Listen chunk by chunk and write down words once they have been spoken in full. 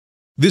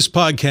This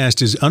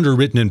podcast is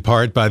underwritten in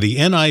part by the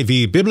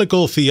NIV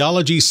Biblical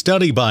Theology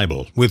Study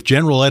Bible with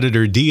General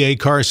Editor D.A.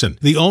 Carson,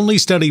 the only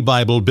study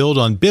Bible built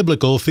on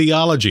biblical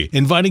theology,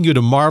 inviting you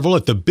to marvel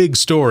at the big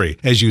story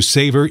as you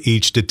savor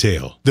each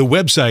detail. The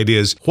website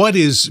is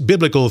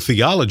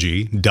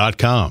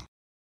whatisbiblicaltheology.com.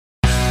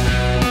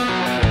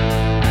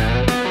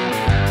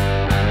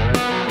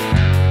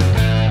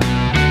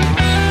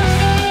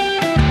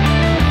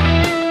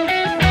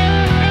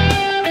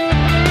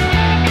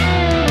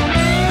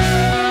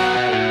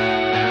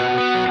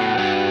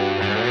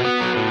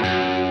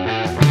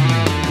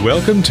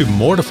 Welcome to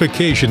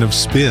Mortification of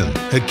Spin,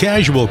 a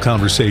casual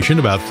conversation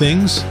about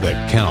things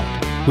that count,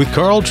 with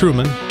Carl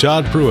Trueman,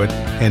 Todd Pruitt,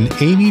 and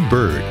Amy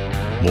Bird.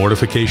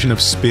 Mortification of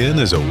Spin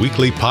is a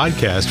weekly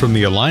podcast from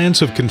the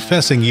Alliance of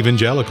Confessing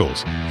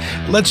Evangelicals.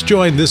 Let's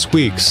join this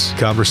week's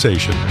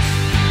conversation.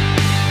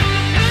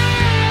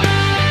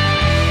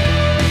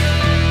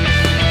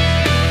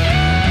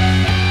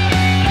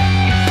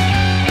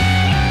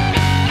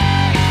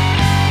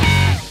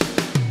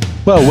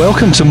 Well,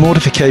 welcome to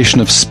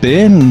Mortification of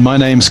Spin. My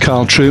name's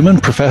Carl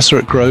Trueman, professor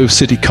at Grove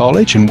City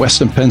College in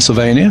Western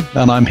Pennsylvania,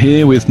 and I'm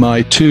here with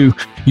my two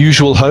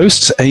usual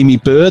hosts, Amy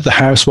Bird, the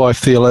housewife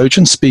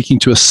theologian, speaking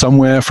to us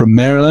somewhere from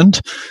Maryland.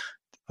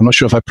 I'm not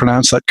sure if I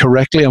pronounced that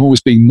correctly. I'm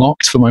always being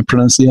mocked for my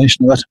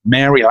pronunciation of that.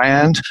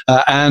 Maryland.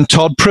 And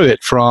Todd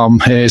Pruitt from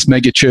his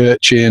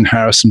megachurch in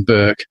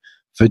Harrisonburg,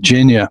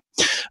 Virginia.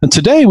 And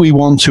today we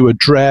want to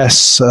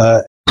address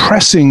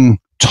pressing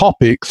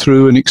topic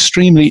through an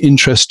extremely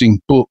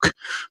interesting book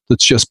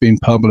that's just been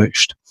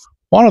published.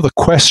 One of the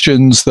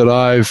questions that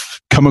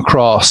I've come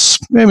across,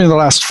 maybe in the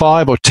last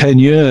 5 or 10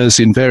 years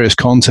in various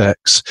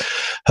contexts,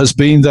 has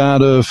been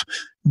that of,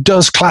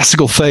 does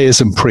classical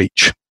theism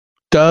preach?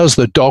 Does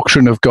the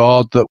doctrine of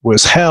God that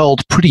was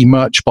held pretty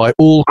much by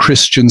all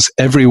Christians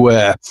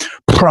everywhere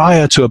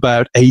prior to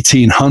about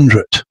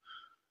 1800,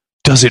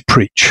 does it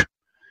preach?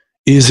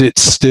 Is it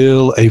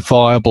still a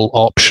viable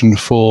option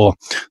for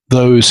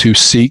those who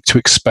seek to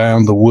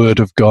expound the Word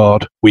of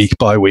God week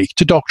by week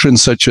to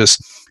doctrines such as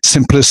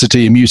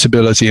simplicity,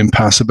 immutability, and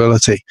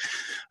passibility?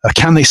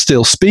 Can they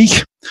still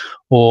speak,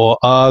 or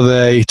are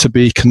they to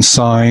be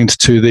consigned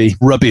to the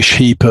rubbish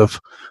heap of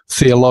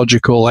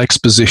theological,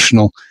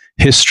 expositional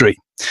history?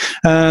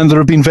 And there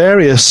have been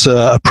various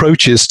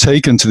approaches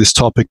taken to this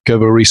topic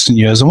over recent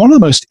years, and one of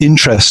the most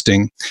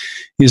interesting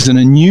is in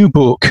a new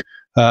book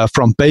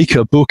from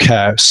Baker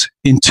Bookhouse,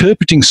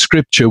 Interpreting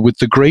Scripture with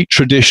the Great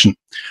Tradition,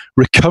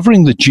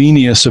 Recovering the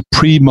Genius of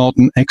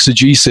Premodern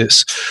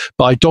Exegesis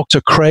by Dr.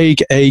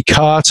 Craig A.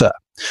 Carter.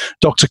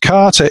 Dr.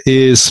 Carter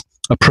is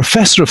a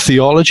professor of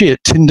theology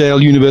at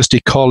Tyndale University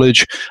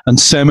College and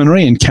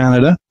Seminary in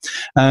Canada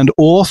and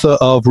author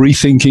of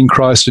Rethinking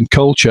Christ and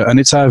Culture. And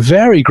it's our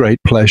very great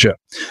pleasure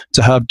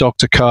to have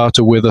Dr.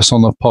 Carter with us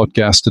on the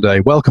podcast today.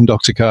 Welcome,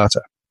 Dr.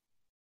 Carter.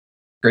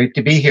 Great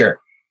to be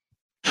here.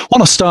 I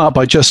want to start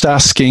by just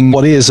asking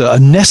what is a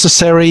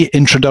necessary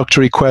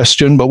introductory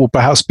question, but will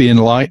perhaps be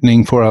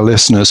enlightening for our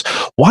listeners.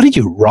 Why did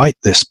you write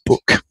this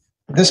book?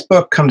 This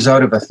book comes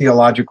out of a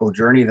theological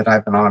journey that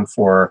I've been on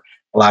for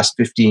the last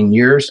 15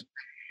 years.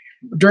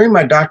 During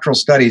my doctoral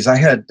studies, I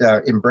had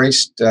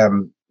embraced,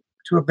 to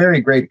a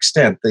very great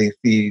extent, the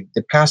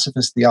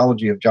Pacifist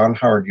theology of John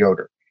Howard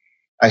Yoder.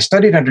 I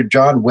studied under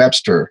John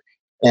Webster,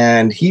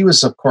 and he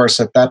was, of course,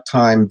 at that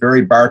time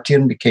very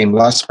Barthian, became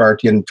less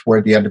Barthian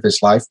toward the end of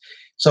his life.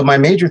 So my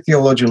major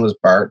theologian was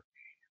Barth,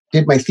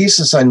 did my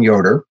thesis on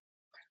Yoder,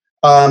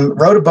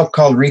 wrote a book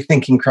called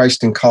Rethinking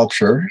Christ and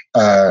Culture,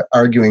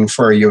 arguing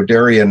for a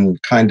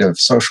Yoderian kind of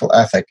social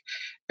ethic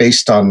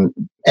based on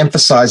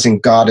emphasizing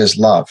God as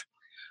love.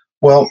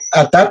 Well,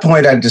 at that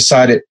point, I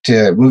decided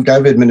to move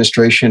out of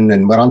administration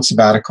and went on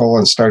sabbatical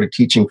and started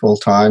teaching full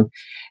time.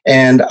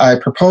 And I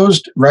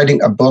proposed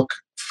writing a book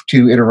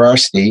to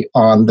university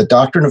on the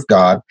doctrine of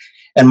God.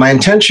 And my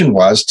intention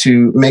was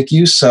to make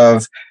use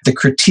of the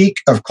critique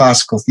of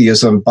classical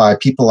theism by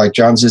people like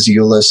John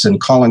Zizioulas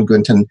and Colin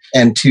Gunton,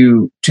 and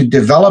to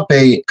develop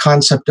a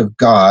concept of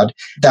God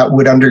that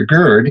would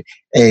undergird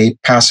a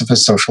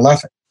pacifist social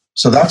ethic.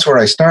 So that's where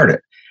I started.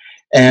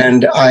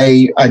 And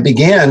I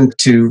began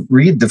to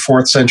read the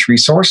 4th century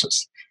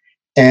sources.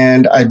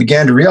 And I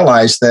began to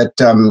realize that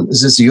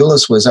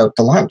Zizioulas was out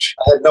to lunch.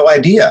 I had no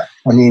idea.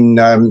 I mean,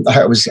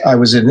 I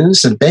was an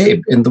innocent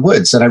babe in the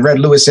woods, and I read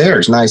Lewis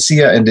Ayres,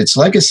 Nicaea and Its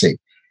Legacy,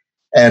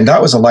 and that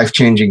was a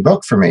life-changing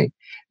book for me.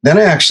 Then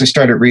I actually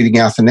started reading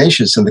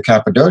Athanasius and the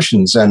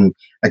Cappadocians and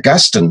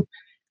Augustine,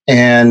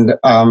 and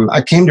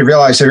I came to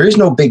realize there is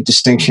no big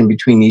distinction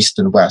between East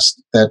and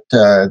West, that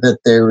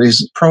there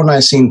is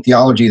pro-Nicene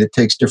theology that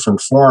takes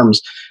different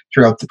forms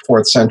throughout the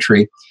 4th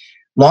century.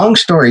 Long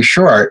story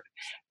short,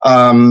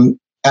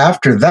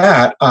 after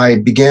that, I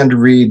began to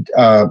read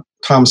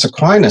Thomas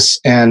Aquinas,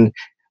 and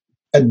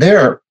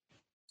there,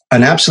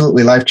 an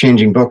absolutely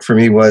life-changing book for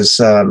me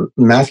was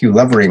Matthew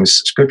Levering's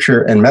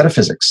Scripture and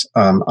Metaphysics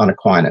on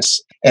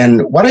Aquinas.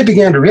 And what I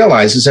began to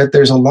realize is that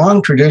there's a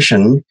long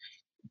tradition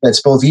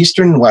that's both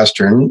Eastern and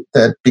Western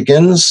that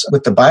begins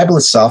with the Bible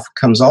itself,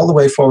 comes all the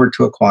way forward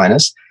to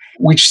Aquinas,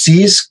 which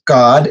sees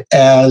God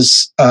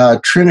as a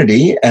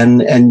Trinity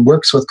and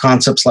works with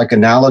concepts like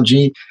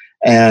analogy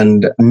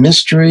and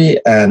mystery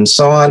and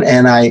so on.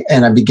 And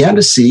I began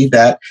to see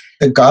that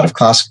the God of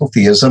classical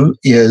theism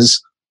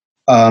is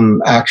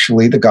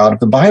actually the God of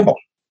the Bible.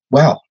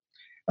 Well,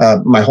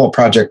 my whole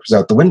project was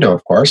out the window,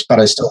 of course, but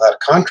I still had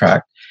a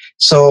contract.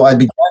 So I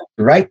began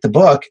to write the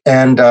book,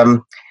 and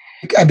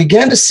I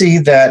began to see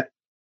that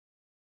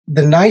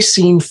the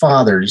Nicene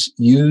Fathers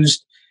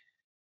used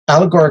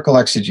allegorical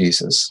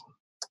exegesis.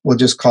 We'll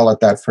just call it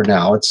that for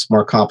now. It's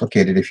more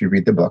complicated if you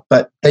read the book.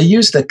 But they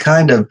used a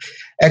kind of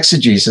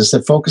exegesis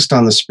that focused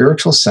on the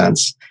spiritual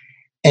sense,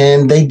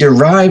 and they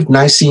derived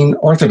Nicene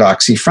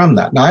orthodoxy from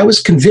that. Now, I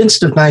was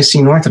convinced of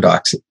Nicene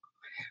orthodoxy,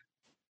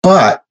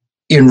 but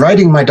in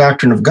writing my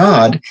Doctrine of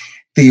God,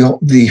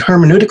 the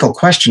hermeneutical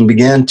question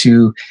began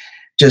to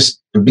just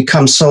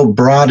become so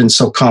broad and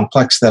so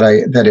complex that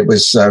it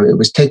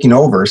was taking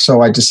over.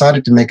 So I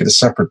decided to make it a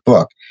separate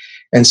book.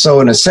 And so,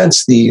 in a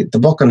sense, the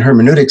book on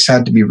hermeneutics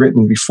had to be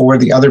written before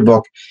the other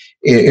book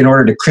in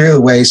order to clear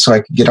the way so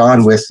I could get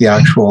on with the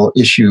actual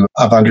issue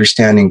of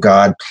understanding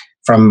God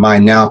from my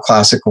now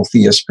classical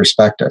theist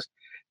perspective.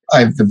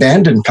 I've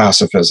abandoned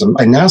pacifism.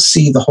 I now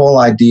see the whole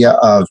idea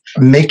of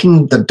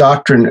making the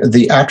doctrine,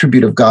 the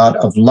attribute of God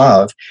of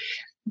love,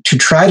 to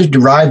try to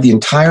derive the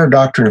entire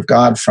doctrine of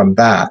God from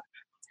that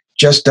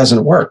just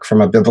doesn't work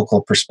from a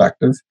biblical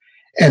perspective.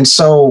 And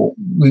so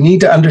we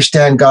need to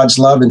understand God's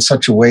love in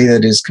such a way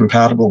that is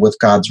compatible with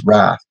God's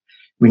wrath.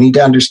 We need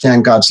to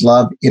understand God's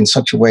love in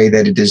such a way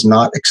that it is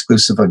not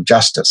exclusive of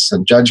justice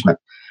and judgment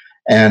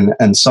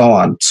and so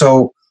on.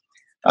 So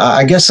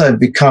I guess I've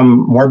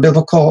become more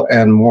biblical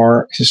and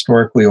more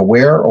historically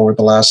aware over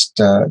the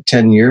last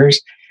 10 years.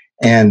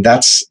 And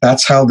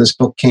that's how this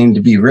book came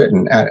to be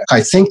written.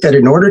 I think that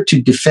in order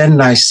to defend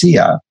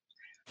Nicaea,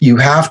 you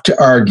have to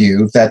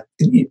argue that,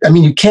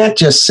 you can't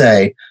just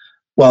say,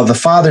 well, the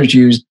fathers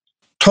used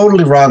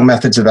totally wrong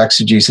methods of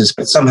exegesis,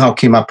 but somehow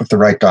came up with the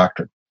right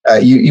doctrine.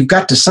 You've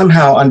got to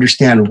somehow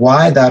understand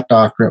why that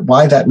doctrine,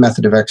 why that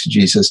method of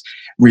exegesis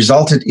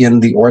resulted in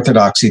the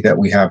orthodoxy that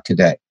we have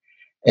today.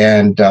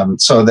 And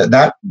so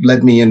that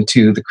led me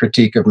into the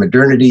critique of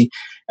modernity.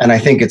 And I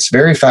think it's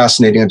very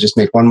fascinating. I'll just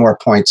make one more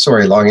point.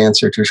 Sorry, long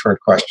answer to a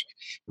short question.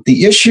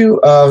 The issue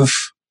of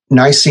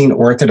Nicene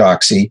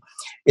orthodoxy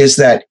is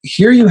that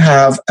here you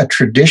have a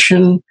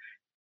tradition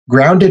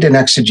grounded in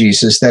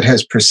exegesis that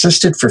has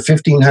persisted for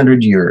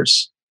 1,500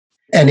 years.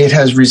 And it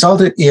has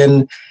resulted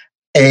in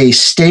a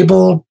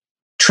stable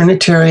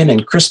Trinitarian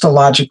and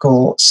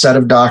Christological set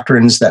of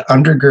doctrines that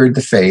undergird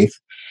the faith,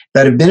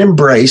 that have been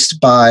embraced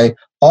by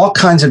all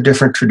kinds of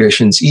different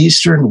traditions,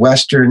 Eastern,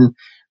 Western,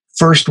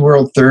 First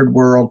World, Third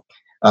World,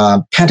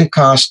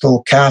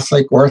 Pentecostal,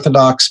 Catholic,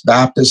 Orthodox,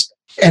 Baptist.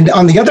 And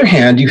on the other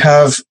hand, you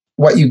have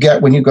what you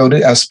get when you go to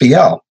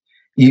SPL.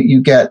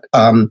 You get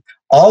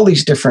all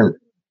these different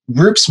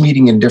groups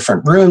meeting in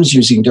different rooms,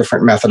 using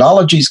different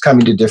methodologies,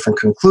 coming to different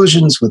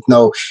conclusions with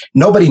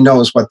nobody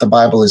knows what the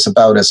Bible is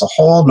about as a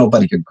whole.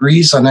 Nobody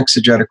agrees on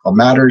exegetical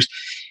matters.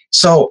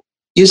 So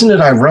isn't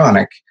it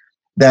ironic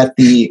that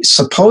the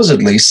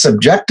supposedly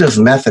subjective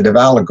method of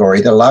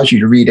allegory that allows you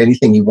to read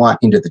anything you want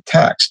into the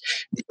text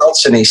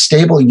results in a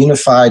stable,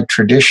 unified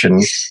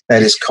tradition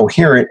that is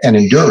coherent and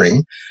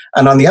enduring?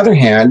 And on the other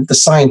hand, the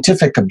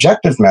scientific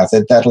objective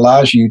method that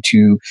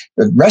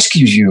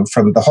rescues you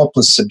from the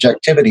hopeless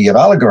subjectivity of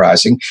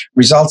allegorizing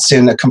results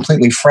in a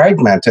completely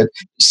fragmented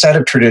set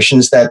of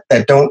traditions that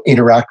don't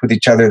interact with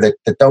each other,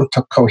 that don't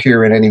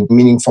cohere in any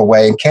meaningful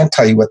way and can't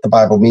tell you what the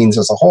Bible means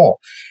as a whole.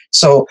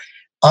 So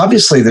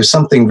obviously there's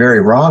something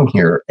very wrong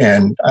here.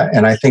 And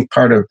I think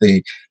part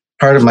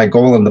of my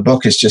goal in the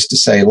book is just to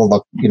say, well,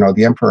 look,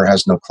 the emperor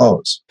has no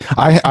clothes.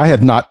 I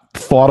had not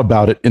thought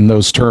about it in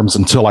those terms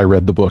until I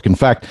read the book. In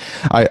fact,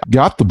 I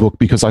got the book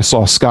because I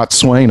saw Scott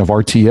Swain of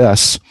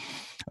RTS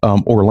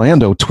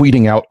Orlando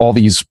tweeting out all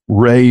these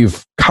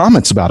rave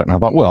comments about it. And I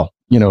thought, well,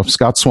 if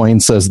Scott Swain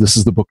says this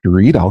is the book to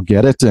read, I'll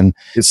get it. And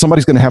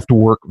somebody's going to have to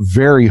work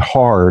very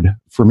hard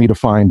for me to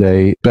find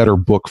a better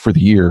book for the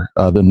year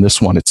than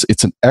this one.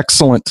 It's an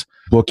excellent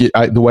book.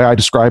 The way I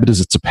describe it is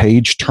it's a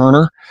page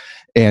turner.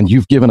 And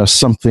you've given us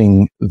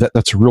something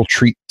that's a real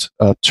treat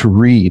to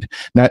read.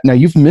 Now,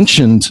 you've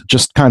mentioned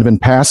just kind of in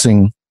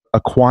passing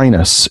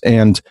Aquinas.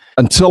 And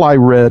until I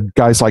read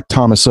guys like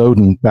Thomas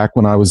Oden back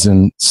when I was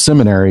in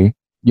seminary,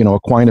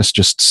 Aquinas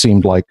just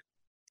seemed like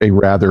a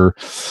rather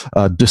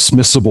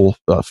dismissible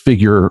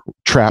figure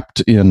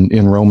trapped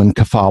in Roman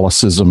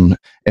Catholicism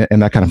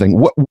and that kind of thing.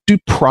 What do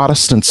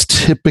Protestants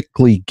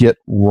typically get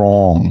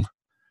wrong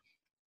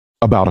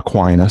about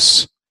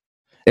Aquinas?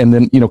 And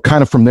then,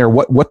 kind of from there,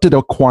 what did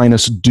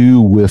Aquinas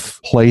do with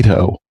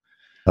Plato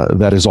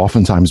that is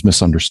oftentimes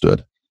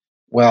misunderstood?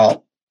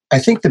 Well, I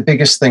think the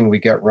biggest thing we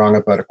get wrong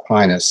about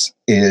Aquinas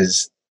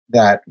is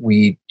that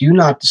we do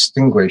not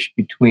distinguish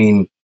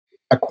between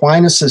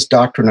Aquinas'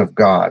 doctrine of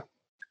God,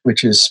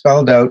 which is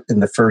spelled out in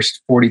the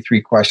first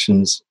 43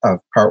 questions of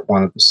part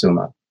 1 of the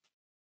Summa,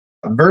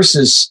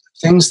 versus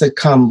things that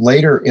come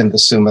later in the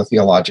Summa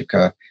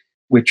Theologica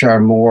which are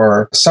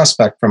more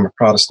suspect from a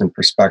Protestant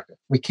perspective.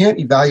 We can't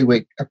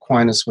evaluate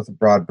Aquinas with a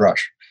broad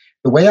brush.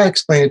 The way I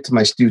explain it to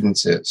my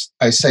students is,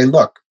 I say,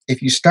 look,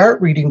 if you start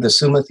reading the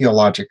Summa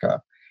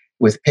Theologica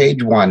with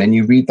page 1 and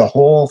you read the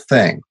whole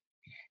thing,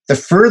 the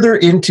further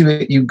into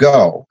it you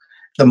go,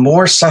 the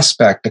more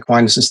suspect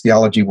Aquinas'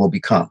 theology will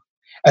become.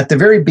 At the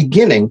very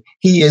beginning,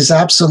 he is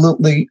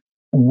absolutely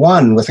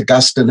one with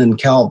Augustine and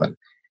Calvin,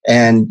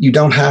 and you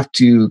don't have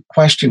to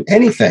question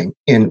anything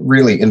in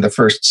the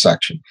first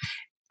section.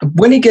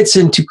 When he gets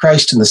into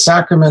Christ and the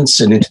sacraments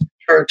and into the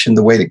church and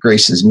the way that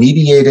grace is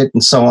mediated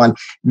and so on,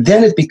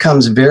 then it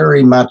becomes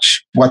very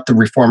much what the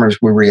reformers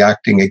were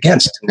reacting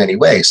against in many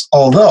ways,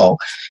 although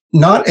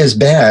not as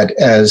bad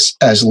as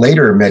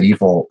later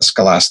medieval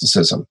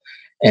scholasticism.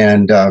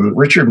 And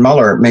Richard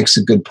Muller makes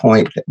a good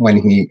point when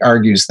he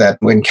argues that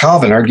when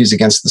Calvin argues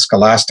against the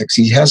scholastics,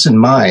 he has in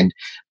mind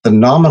the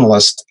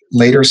nominalist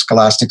later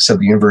scholastics of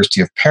the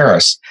University of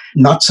Paris,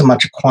 not so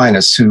much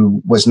Aquinas,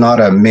 who was not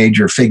a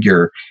major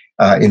figure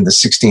in the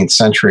 16th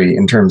century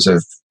in terms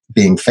of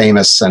being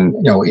famous. And,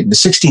 in the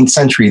 16th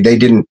century, they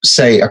didn't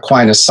say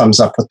Aquinas sums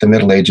up what the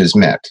Middle Ages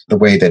meant, the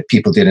way that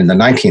people did in the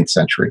 19th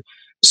century.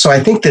 So I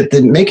think that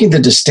making the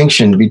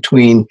distinction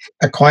between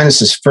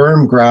Aquinas'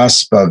 firm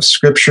grasp of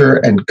Scripture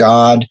and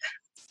God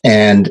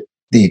and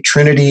the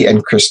Trinity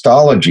and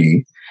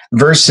Christology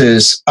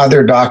versus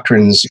other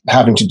doctrines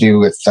having to do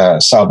with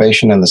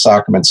salvation and the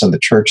sacraments and the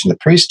church and the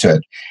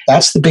priesthood,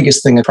 that's the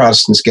biggest thing that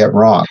Protestants get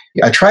wrong.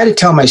 I try to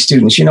tell my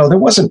students, there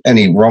wasn't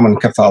any Roman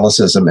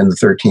Catholicism in the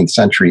 13th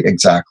century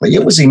exactly.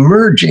 It was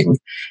emerging,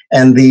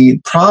 and the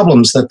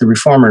problems that the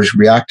reformers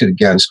reacted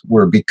against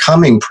were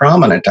becoming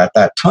prominent at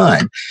that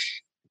time.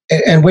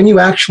 And when you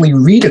actually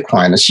read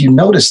Aquinas, you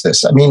notice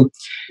this. I mean,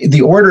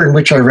 the order in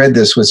which I read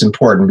this was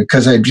important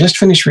because I had just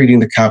finished reading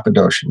the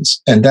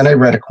Cappadocians, and then I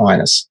read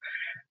Aquinas.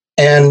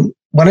 And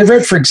when I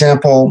read, for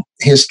example,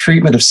 his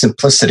treatment of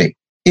simplicity,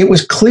 it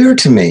was clear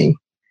to me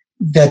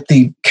that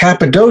the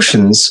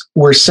Cappadocians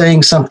were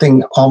saying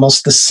something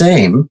almost the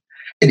same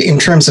in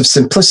terms of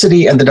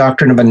simplicity and the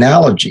doctrine of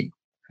analogy.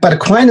 But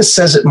Aquinas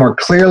says it more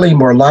clearly,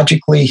 more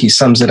logically. He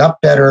sums it up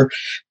better.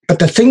 But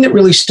the thing that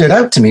really stood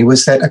out to me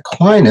was that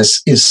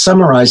Aquinas is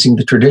summarizing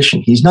the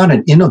tradition. He's not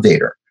an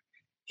innovator.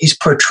 He's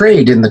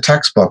portrayed in the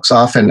textbooks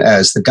often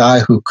as the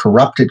guy who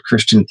corrupted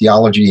Christian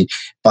theology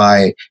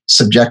by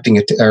subjecting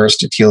it to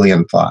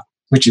Aristotelian thought,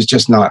 which is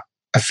just not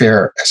a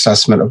fair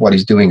assessment of what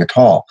he's doing at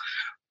all.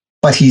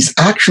 But he's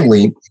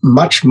actually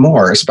much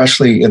more,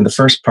 especially in the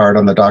first part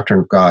on the doctrine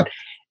of God,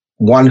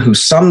 one who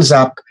sums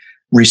up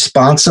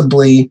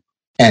responsibly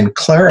and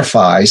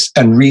clarifies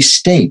and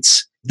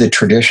restates the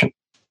tradition.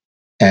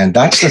 And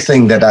that's the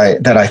thing that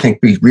I think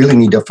we really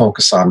need to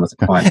focus on with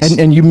Aquinas.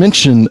 And you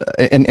mentioned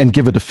and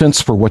give a defense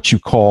for what you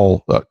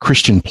call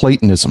Christian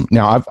Platonism.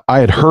 Now, I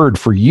had heard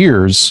for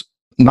years,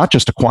 not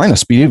just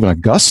Aquinas, but even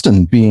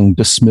Augustine being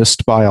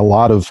dismissed by a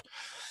lot of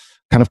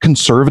kind of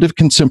conservative,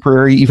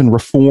 contemporary, even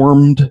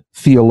Reformed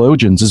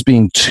theologians as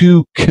being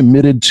too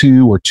committed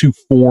to or too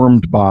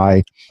formed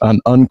by an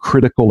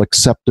uncritical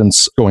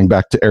acceptance going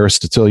back to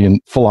Aristotelian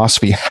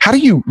philosophy. How do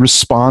you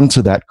respond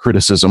to that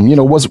criticism?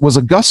 Was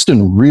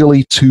Augustine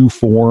really too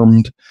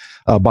formed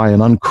by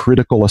an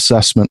uncritical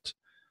assessment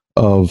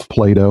of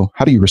Plato?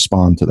 How do you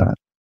respond to that?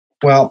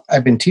 Well,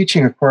 I've been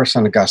teaching a course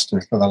on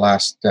Augustine for the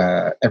last,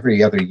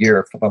 every other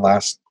year for the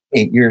last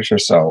 8 years or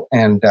so.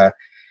 And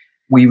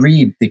we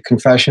read the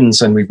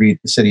Confessions and we read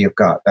the City of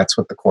God. That's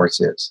what the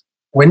course is.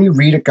 When you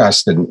read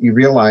Augustine, you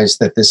realize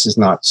that this is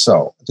not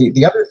so.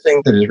 The other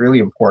thing that is really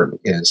important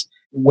is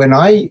when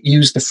I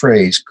use the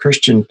phrase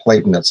Christian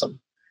Platonism,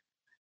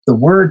 the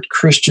word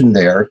Christian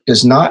there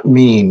does not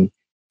mean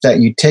that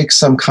you take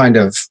some kind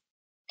of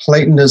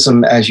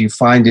Platonism as you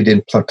find it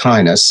in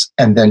Plotinus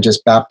and then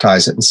just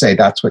baptize it and say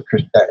that's what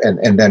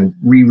and then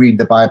reread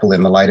the Bible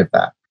in the light of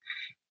that.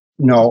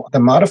 No, the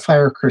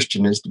modifier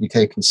Christian is to be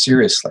taken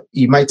seriously.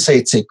 You might say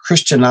it's a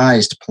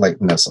Christianized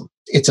Platonism.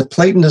 It's a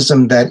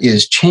Platonism that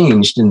is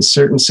changed in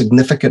certain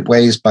significant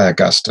ways by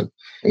Augustine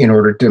in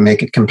order to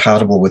make it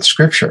compatible with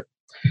Scripture.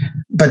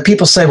 But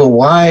people say, well,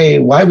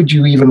 why would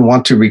you even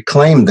want to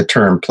reclaim the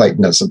term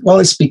Platonism?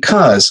 Well, it's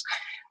because,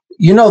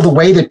 the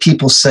way that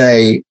people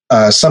say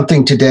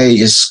something today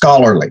is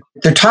scholarly.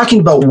 They're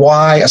talking about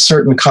why a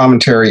certain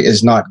commentary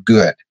is not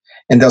good.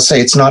 And they'll say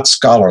it's not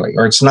scholarly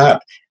or it's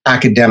not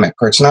academic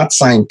or it's not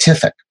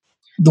scientific.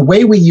 The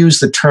way we use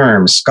the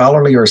term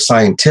scholarly or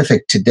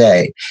scientific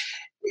today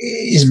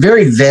is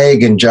very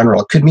vague in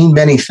general. It could mean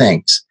many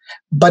things,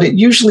 but it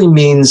usually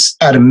means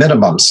at a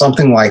minimum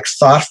something like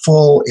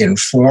thoughtful,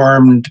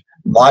 informed,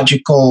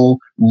 logical,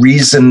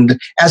 reasoned,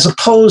 as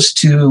opposed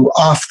to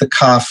off the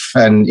cuff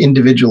and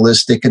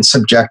individualistic and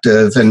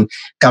subjective and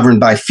governed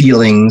by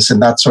feelings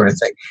and that sort of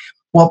thing.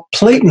 Well,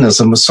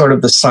 Platonism was sort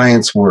of the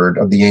science word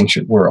of the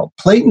ancient world.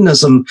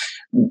 Platonism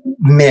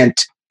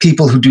meant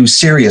people who do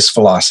serious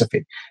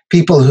philosophy,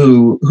 people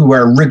who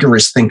are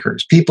rigorous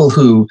thinkers, people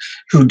who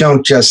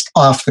don't just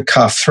off the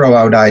cuff throw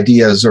out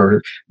ideas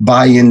or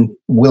buy in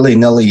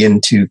willy-nilly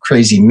into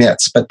crazy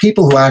myths, but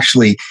people who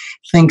actually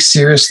think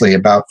seriously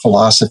about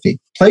philosophy.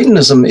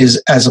 Platonism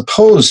is, as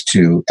opposed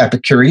to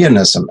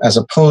Epicureanism, as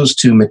opposed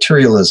to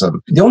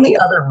materialism, the only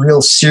other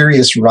real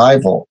serious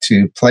rival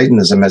to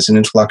Platonism as an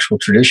intellectual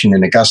tradition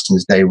in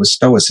Augustine's day was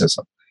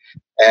Stoicism.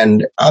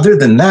 And other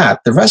than that,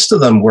 the rest of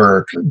them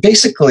were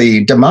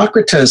basically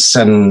Democritus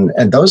and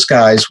those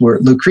guys were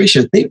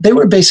Lucretius. They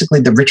were basically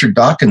the Richard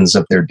Dawkins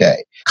of their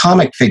day,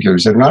 comic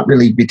figures that are not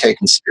really to be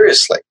taken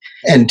seriously.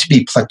 And to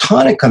be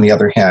Platonic, on the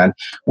other hand,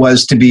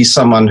 was to be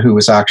someone who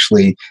was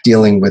actually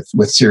dealing with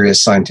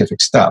serious scientific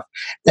stuff.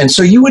 And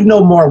so you would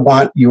no more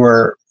want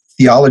your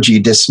theology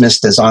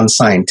dismissed as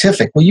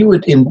unscientific. Well, you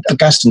would, in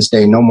Augustine's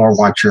day, no more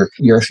want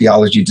your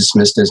theology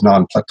dismissed as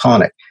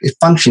non-Platonic. It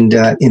functioned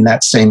in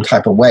that same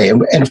type of way.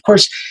 And of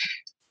course,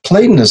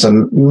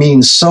 Platonism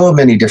means so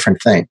many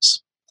different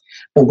things.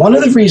 But one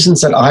of the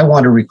reasons that I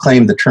want to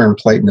reclaim the term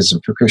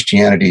Platonism for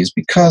Christianity is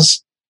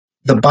because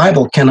the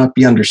Bible cannot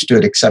be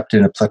understood except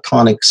in a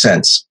Platonic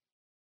sense.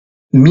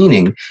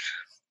 Meaning,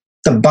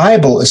 the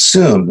Bible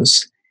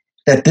assumes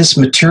that this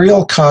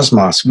material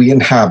cosmos we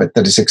inhabit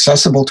that is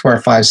accessible to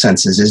our five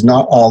senses is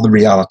not all the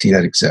reality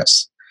that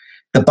exists.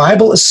 The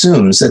Bible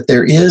assumes that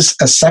there is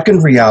a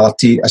second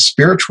reality, a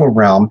spiritual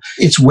realm.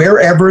 It's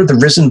wherever the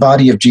risen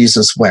body of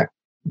Jesus went.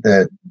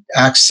 The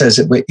Acts says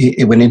it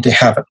went into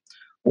heaven.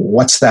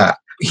 What's that?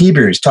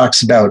 Hebrews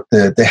talks about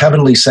the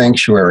heavenly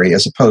sanctuary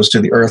as opposed to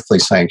the earthly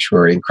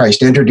sanctuary. And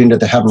Christ entered into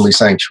the heavenly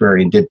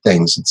sanctuary and did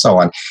things and so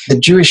on. The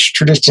Jewish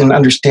tradition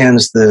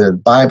understands the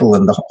Bible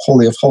and the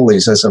Holy of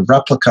Holies as a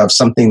replica of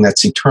something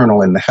that's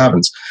eternal in the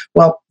heavens.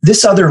 Well,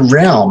 this other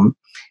realm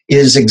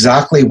is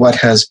exactly what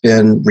has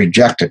been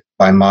rejected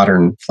by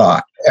modern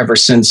thought ever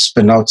since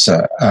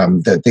Spinoza.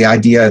 The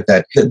idea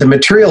that the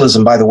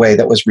materialism, by the way,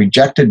 that was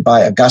rejected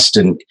by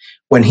Augustine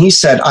when he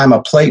said, I'm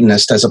a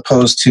Platonist as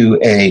opposed to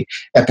a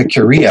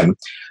Epicurean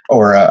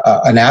or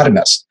an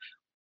atomist,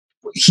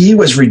 he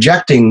was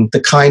rejecting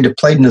the kind of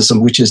Platonism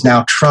which has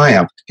now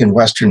triumphed in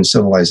Western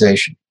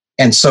civilization.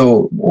 And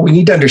so what we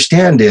need to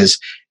understand is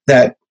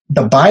that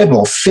the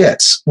Bible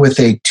fits with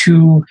a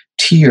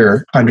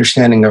two-tier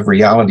understanding of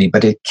reality,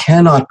 but it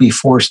cannot be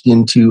forced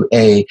into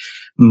a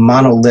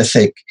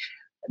monolithic,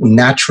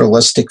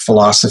 naturalistic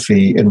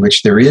philosophy in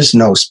which there is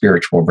no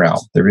spiritual realm,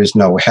 there is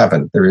no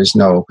heaven, there is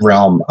no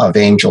realm of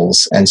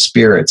angels and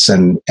spirits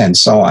and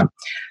so on.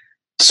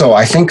 So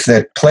I think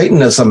that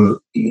Platonism,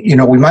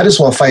 we might as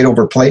well fight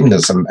over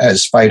Platonism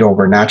as fight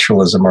over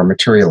naturalism or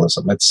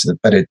materialism.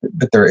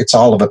 It's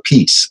all of a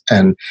piece.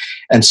 And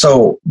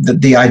so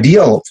the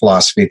ideal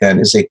philosophy then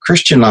is a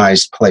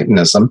Christianized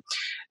Platonism,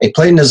 a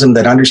Platonism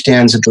that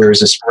understands that there is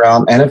this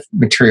realm and a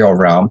material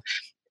realm,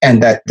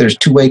 and that there's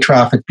two-way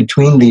traffic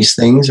between these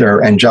things. There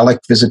are angelic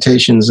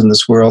visitations in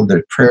this world. There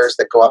are prayers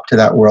that go up to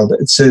that world.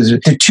 It says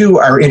the two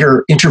are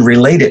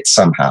interrelated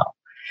somehow.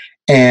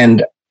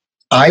 And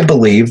I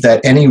believe that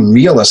any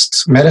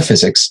realist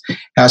metaphysics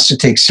has to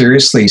take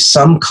seriously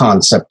some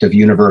concept of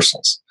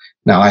universals.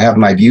 Now, I have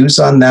my views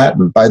on that.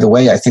 And by the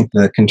way, I think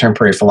the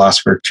contemporary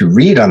philosopher to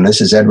read on this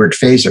is Edward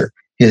Feser.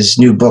 His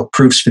new book,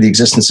 Proofs for the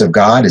Existence of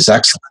God, is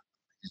excellent.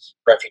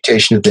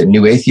 Refutation of the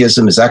New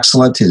Atheism is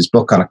excellent. His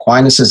book on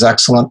Aquinas is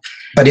excellent.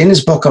 But in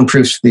his book on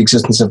Proofs for the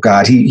Existence of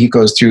God, he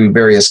goes through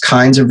various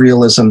kinds of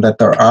realism that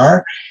there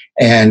are,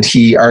 and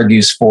he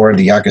argues for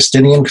the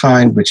Augustinian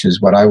kind, which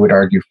is what I would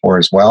argue for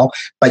as well.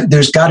 But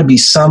there's got to be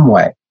some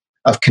way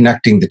of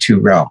connecting the two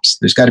realms.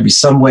 There's got to be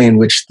some way in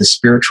which the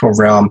spiritual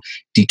realm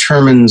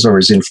determines or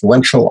is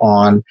influential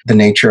on the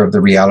nature of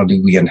the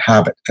reality we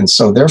inhabit. And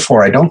so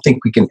therefore, I don't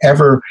think we can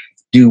ever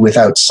do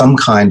without some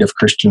kind of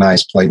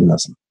Christianized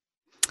Platonism.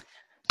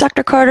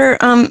 Dr. Carter,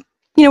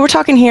 we're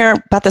talking here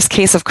about this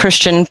case of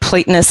Christian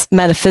Platonist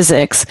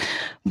metaphysics,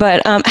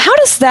 but how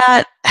does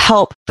that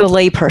help the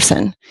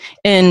layperson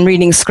in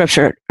reading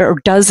Scripture, or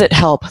does it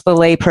help the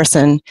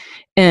layperson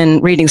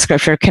in reading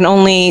Scripture? Can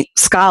only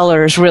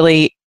scholars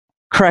really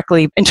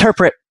correctly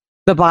interpret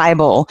the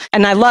Bible?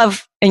 And I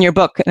love in your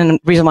book, and the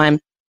reason why I'm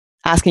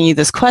asking you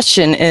this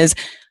question is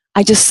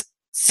I just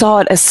saw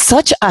it as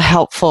such a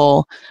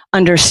helpful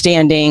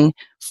understanding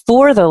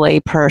for the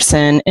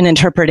layperson in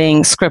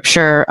interpreting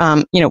Scripture,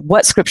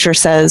 what Scripture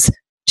says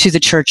to the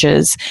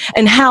churches,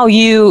 and how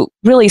you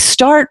really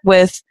start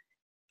with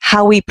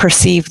how we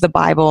perceive the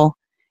Bible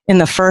in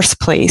the first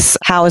place.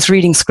 How is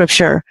reading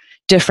Scripture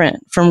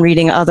different from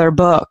reading other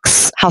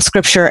books? How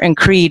Scripture and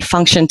creed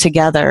function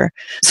together?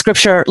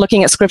 Scripture,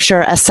 looking at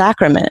Scripture as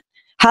sacrament.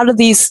 How do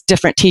these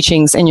different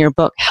teachings in your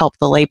book help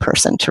the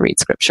layperson to read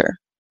Scripture?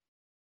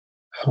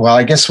 Well,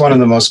 I guess one of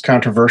the most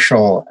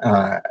controversial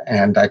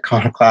and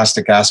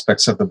iconoclastic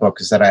aspects of the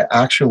book is that I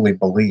actually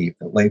believe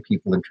that lay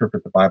people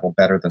interpret the Bible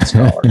better than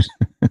scholars.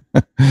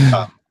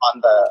 I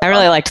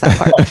really liked that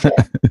part.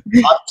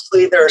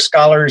 Obviously, there are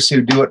scholars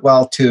who do it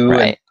well too,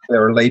 right. And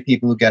there are lay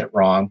people who get it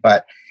wrong.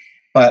 But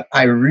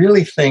I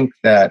really think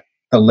that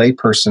the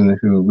layperson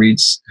who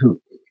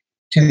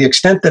to the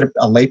extent that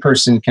a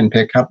layperson can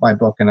pick up my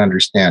book and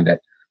understand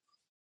it,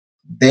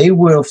 they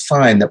will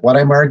find that what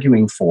I'm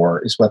arguing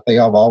for is what they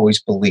have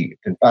always believed.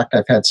 In fact,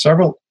 I've had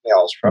several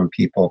emails from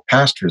people,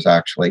 pastors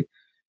actually,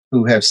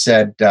 who have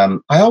said,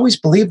 I always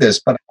believed this,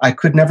 but I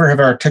could never have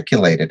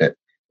articulated it.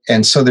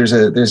 And so there's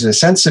a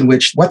sense in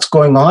which what's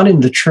going on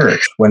in the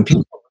church when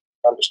people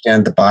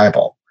understand the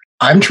Bible,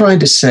 I'm trying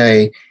to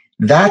say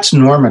that's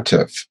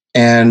normative.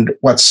 And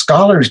what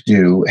scholars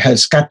do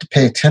has got to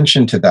pay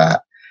attention to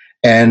that.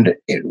 And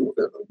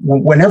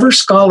whenever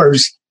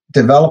scholars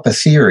develop a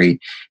theory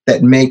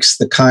that makes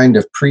the kind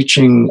of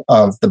preaching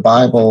of the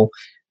Bible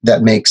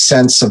that makes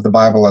sense of the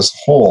Bible as a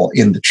whole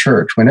in the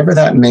church, whenever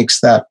that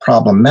makes that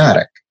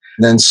problematic,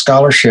 then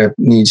scholarship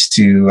needs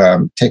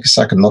to take a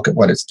second look at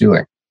what it's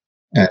doing.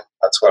 And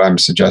that's what I'm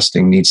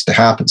suggesting needs to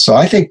happen. So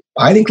I think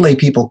lay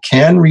people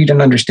can read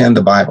and understand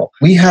the Bible.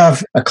 We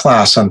have a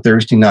class on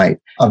Thursday night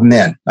of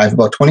men. I have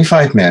about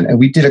 25 men, and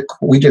we did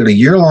a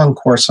year-long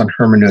course on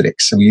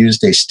hermeneutics. So we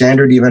used a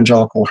standard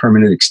evangelical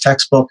hermeneutics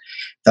textbook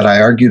that I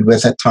argued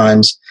with at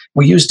times.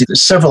 We used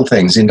several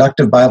things,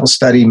 inductive Bible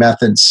study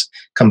methods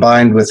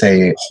combined with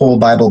a whole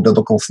Bible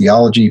biblical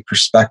theology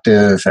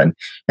perspective. And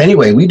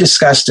anyway, we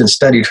discussed and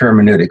studied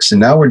hermeneutics,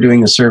 and now we're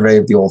doing a survey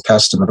of the Old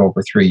Testament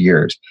over 3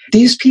 years.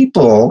 These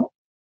people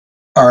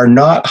are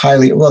not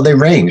they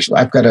range.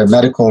 I've got a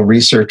medical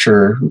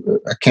researcher,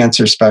 a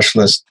cancer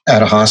specialist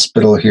at a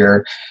hospital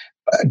here,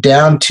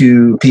 down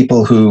to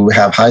people who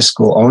have high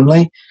school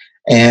only.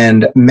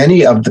 And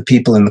many of the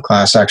people in the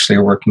class actually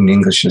are working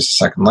English as a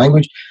second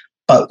language,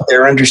 but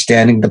they're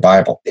understanding the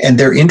Bible and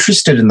they're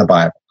interested in the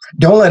Bible.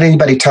 Don't let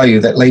anybody tell you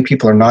that lay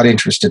people are not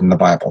interested in the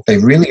Bible. They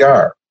really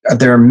are.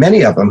 There are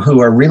many of them who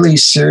are really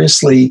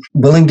seriously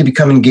willing to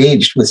become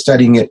engaged with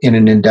studying it in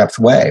an in-depth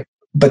way.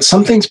 But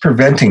something's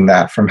preventing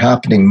that from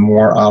happening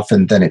more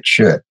often than it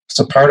should.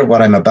 So part of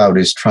what I'm about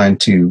is trying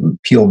to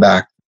peel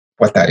back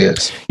what that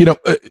is.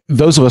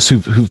 Those of us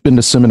who've been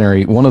to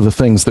seminary, one of the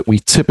things that we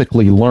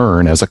typically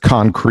learn as a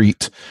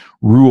concrete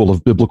rule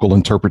of biblical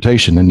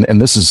interpretation,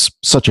 and this is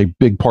such a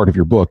big part of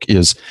your book,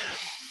 is,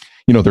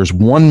 there's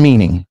one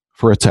meaning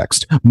for a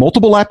text,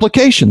 multiple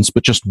applications,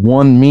 but just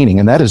one meaning.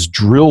 And that is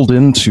drilled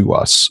into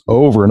us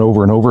over and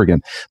over and over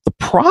again. The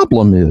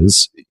problem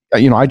is,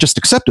 I just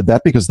accepted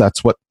that because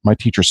that's what my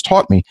teachers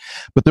taught me.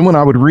 But then when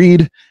I would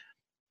read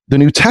the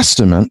New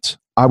Testament,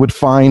 I would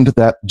find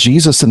that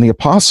Jesus and the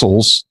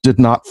apostles did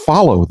not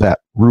follow that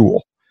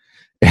rule.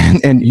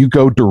 And you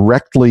go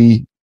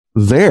directly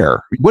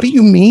there. What do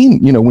you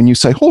mean, when you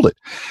say, hold it?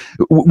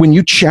 When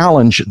you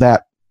challenge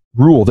that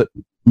rule that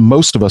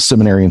most of us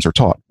seminarians are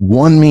taught,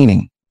 one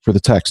meaning for the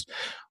text,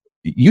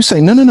 you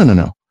say, no.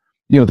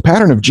 The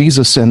pattern of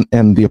Jesus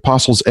and the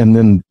apostles and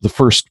then the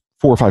first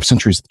 4 or 5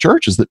 centuries of the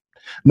church is that,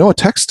 no, a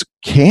text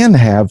can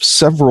have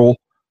several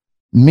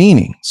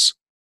meanings.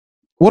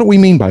 What do we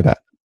mean by that?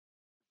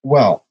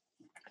 Well,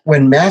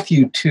 when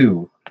Matthew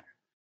 2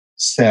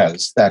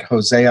 says that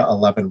Hosea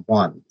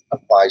 11:1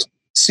 applies,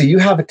 so you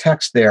have a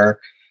text there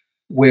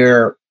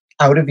where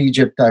out of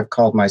Egypt I've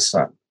called my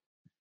son.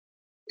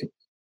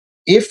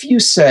 If you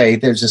say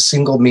there's a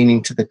single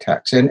meaning to the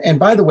text, and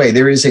by the way,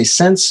 there is a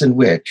sense in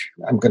which,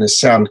 I'm going to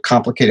sound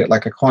complicated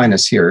like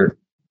Aquinas here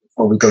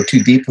before we go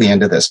too deeply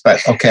into this,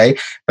 but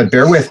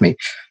bear with me.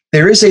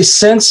 There is a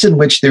sense in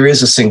which there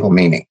is a single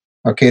meaning.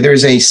 Okay,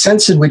 there's a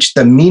sense in which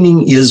the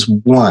meaning is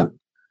one,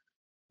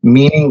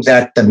 meaning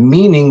that the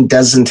meaning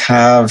doesn't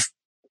have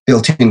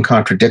built-in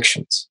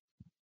contradictions.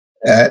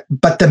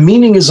 But the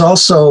meaning is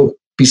also,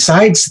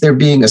 besides there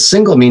being a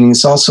single meaning,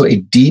 it's also a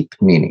deep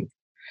meaning.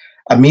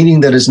 A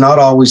meaning that is not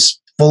always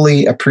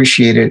fully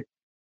appreciated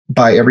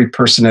by every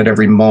person at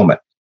every moment,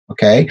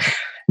 okay?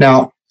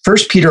 Now, 1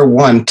 Peter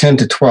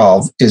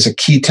 1:10-12 is a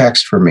key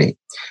text for me,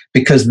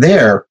 because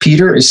there,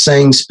 Peter is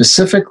saying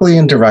specifically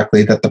and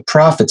directly that the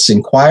prophets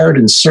inquired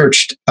and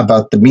searched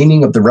about the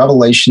meaning of the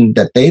revelation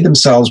that they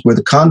themselves were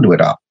the conduit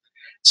of.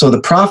 So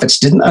the prophets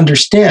didn't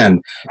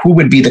understand who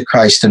would be the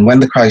Christ and when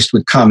the Christ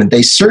would come, and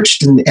they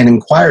searched and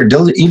inquired.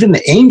 Even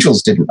the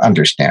angels didn't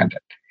understand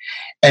it.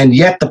 And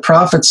yet the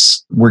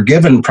prophets were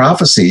given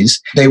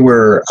prophecies. They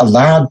were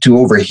allowed to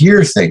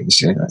overhear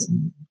things,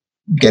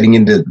 getting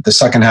into the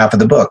second half of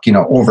the book,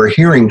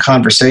 overhearing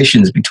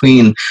conversations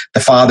between the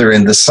Father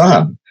and the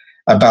Son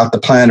about the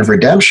plan of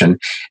redemption.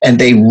 And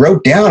they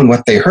wrote down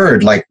what they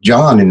heard, like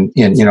John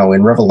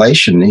in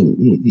Revelation.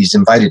 He's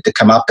invited to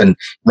come up and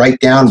write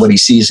down what he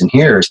sees and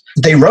hears.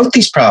 They wrote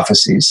these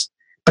prophecies,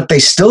 but they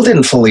still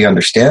didn't fully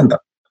understand them.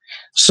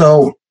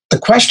 So the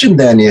question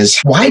then is,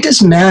 why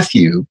does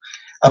Matthew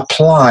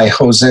apply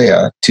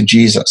Hosea to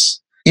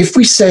Jesus? If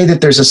we say that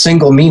there's a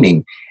single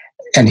meaning,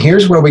 and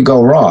here's where we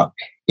go wrong.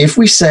 If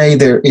we say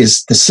the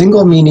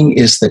single meaning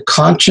is the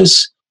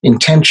conscious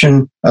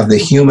intention of the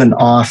human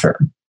author,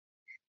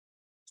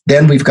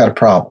 then we've got a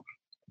problem.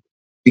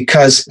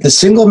 Because the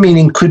single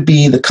meaning could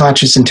be the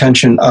conscious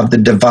intention of the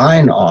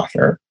divine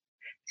author.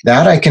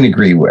 That I can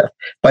agree with.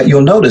 But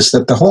you'll notice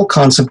that the whole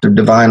concept of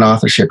divine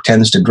authorship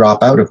tends to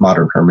drop out of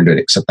modern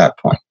hermeneutics at that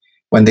point.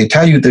 when they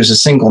tell you there's a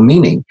single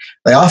meaning,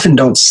 they often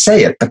don't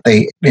say it, but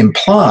they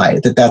imply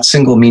that that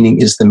single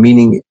meaning is the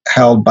meaning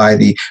held by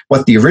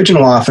what the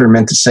original author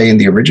meant to say in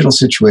the original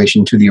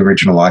situation to the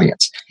original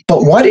audience.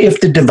 But what if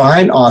the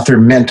divine author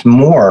meant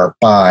more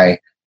by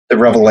the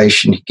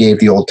revelation he gave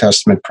the Old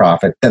Testament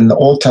prophet than the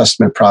Old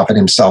Testament prophet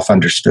himself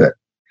understood?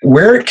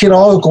 Where it can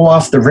all go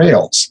off the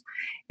rails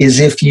is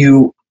if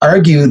you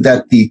argue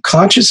that the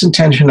conscious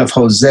intention of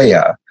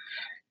Hosea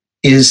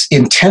is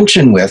in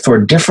tension with or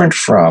different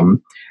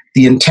from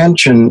the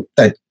intention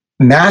that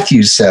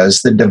Matthew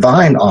says the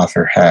divine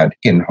author had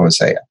in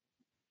Hosea.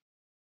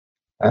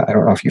 I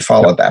don't know if you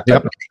followed that.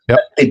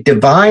 But the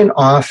divine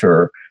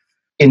author,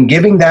 in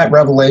giving that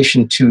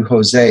revelation to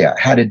Hosea,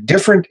 had a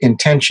different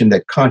intention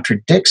that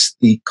contradicts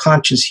the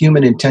conscious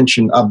human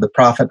intention of the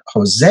prophet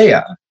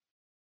Hosea.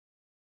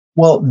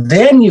 Well,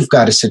 then you've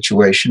got a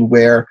situation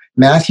where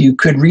Matthew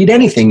could read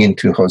anything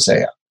into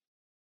Hosea,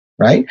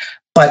 right?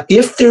 But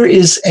if there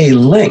is a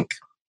link,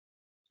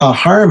 a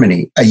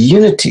harmony, a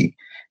unity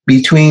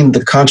between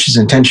the conscious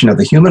intention of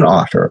the human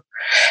author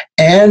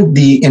and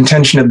the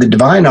intention of the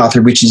divine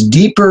author, which is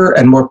deeper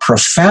and more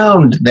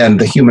profound than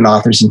the human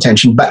author's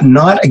intention, but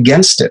not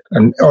against it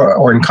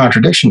or in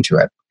contradiction to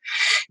it,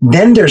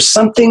 then there's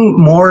something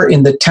more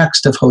in the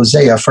text of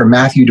Hosea for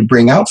Matthew to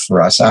bring out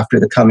for us after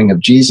the coming of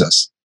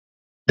Jesus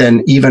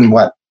than even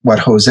what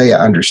Hosea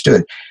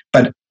understood.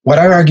 But what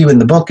I argue in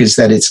the book is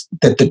that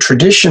that the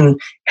tradition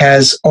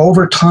has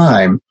over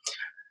time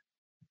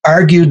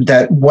argued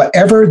that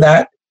whatever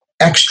that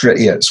extra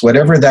is,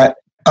 whatever that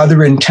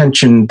other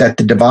intention that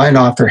the divine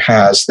author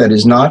has that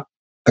is not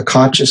the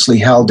consciously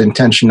held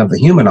intention of the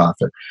human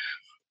author,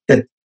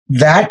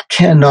 that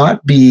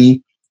cannot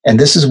be, and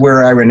this is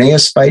where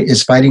Irenaeus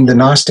is fighting the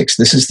Gnostics.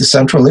 This is the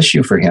central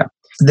issue for him.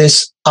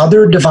 This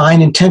other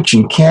divine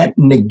intention can't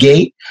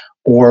negate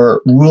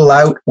or rule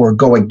out or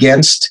go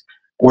against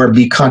or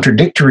be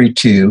contradictory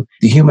to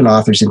the human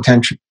author's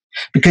intention.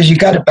 Because you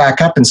got to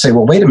back up and say,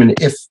 well, wait a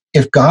minute,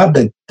 if God,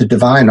 the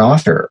divine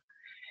author,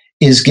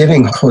 is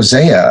giving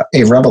Hosea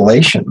a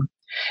revelation,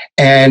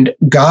 and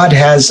God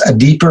has a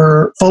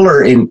deeper,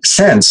 fuller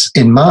sense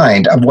in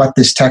mind of what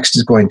this text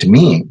is going to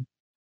mean,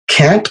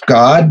 can't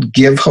God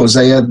give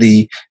Hosea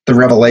the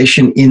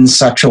revelation in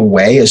such a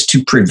way as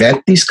to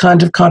prevent these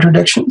kinds of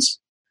contradictions?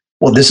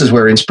 Well, this is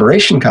where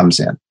inspiration comes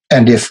in.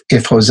 And if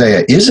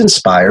Hosea is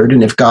inspired,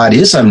 and if God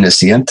is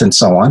omniscient and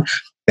so on,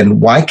 then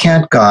why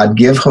can't God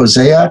give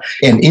Hosea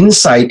an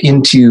insight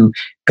into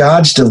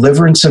God's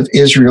deliverance of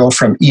Israel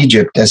from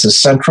Egypt as a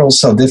central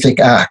salvific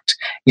act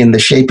in the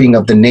shaping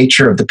of the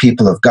nature of the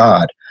people of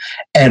God?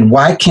 And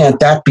why can't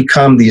that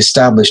become the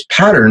established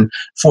pattern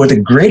for the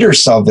greater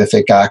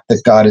salvific act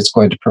that God is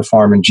going to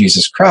perform in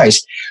Jesus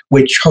Christ,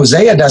 which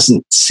Hosea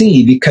doesn't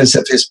see because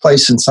of his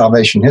place in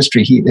salvation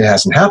history? It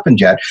hasn't happened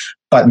yet.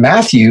 But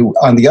Matthew,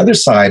 on the other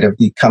side of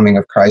the coming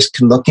of Christ,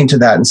 can look into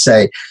that and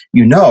say,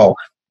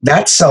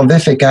 that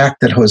salvific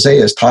act that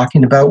Hosea is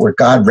talking about, where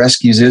God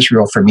rescues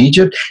Israel from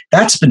Egypt,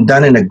 that's been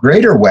done in a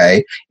greater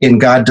way in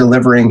God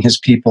delivering his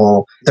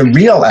people, the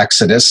real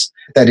Exodus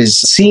that is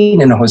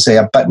seen in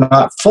Hosea, but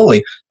not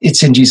fully.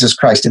 It's in Jesus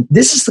Christ. And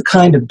this is the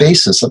kind of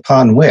basis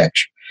upon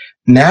which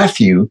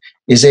Matthew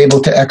is able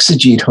to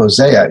exegete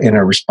Hosea in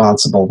a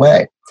responsible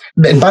way.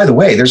 And by the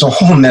way, there's a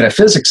whole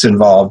metaphysics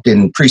involved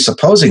in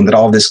presupposing that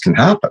all this can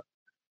happen.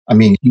 I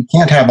mean, you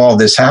can't have all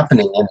this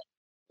happening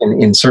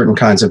in certain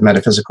kinds of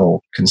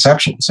metaphysical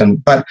conceptions.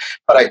 But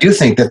I do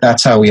think that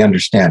that's how we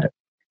understand it.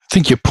 I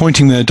think you're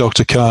pointing there,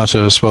 Dr.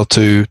 Carter, as well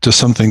to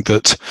something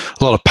that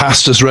a lot of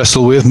pastors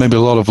wrestle with, maybe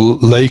a lot of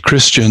lay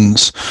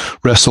Christians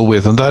wrestle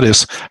with, and that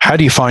is, how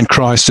do you find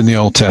Christ in the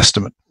Old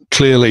Testament?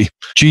 Clearly,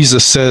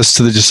 Jesus says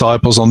to the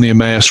disciples on the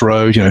Emmaus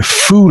Road,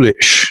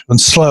 foolish and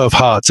slow of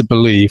heart to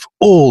believe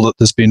all that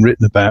has been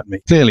written about me.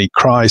 Clearly,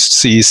 Christ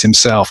sees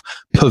himself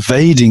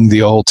pervading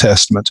the Old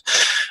Testament.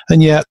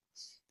 And yet,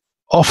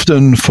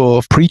 often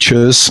for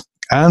preachers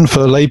and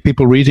for lay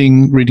people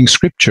reading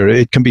scripture,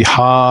 it can be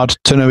hard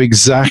to know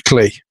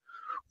exactly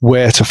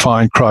where to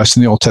find Christ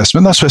in the Old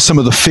Testament. That's where some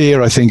of the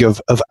fear, I think,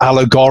 of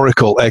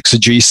allegorical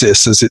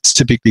exegesis, as it's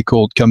typically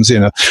called, comes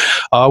in.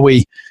 Are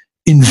we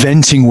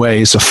inventing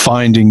ways of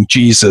finding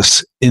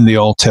Jesus in the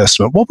Old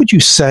Testament? What would you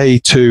say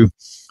to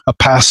a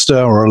pastor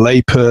or a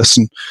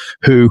layperson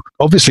who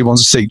obviously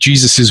wants to take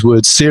Jesus'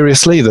 words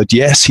seriously, that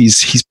yes,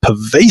 he's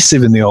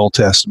pervasive in the Old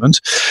Testament,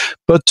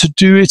 but to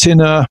do it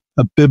in a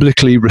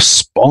biblically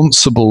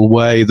responsible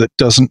way that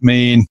doesn't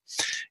mean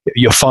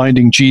you're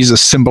finding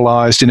Jesus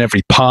symbolized in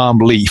every palm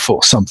leaf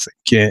or something,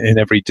 in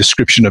every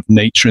description of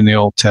nature in the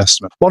Old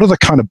Testament? What are the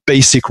kind of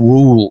basic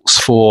rules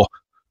for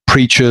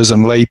preachers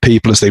and lay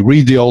people as they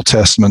read the Old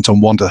Testament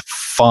and want to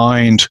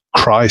find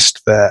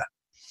Christ there?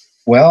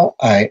 Well,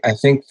 I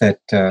think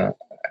that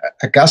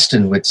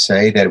Augustine would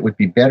say that it would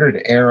be better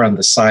to err on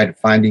the side of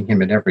finding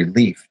him in every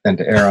leaf than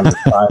to err on the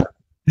side of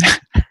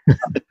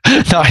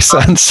nice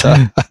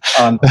answer.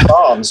 On the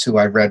Psalms, who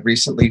I read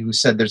recently, who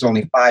said there's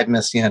only 5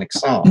 messianic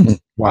psalms.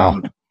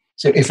 Wow.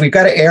 So if we've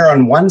got to err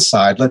on one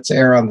side, let's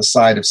err on the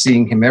side of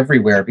seeing him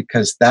everywhere,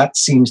 because that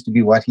seems to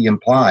be what he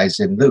implies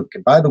in Luke.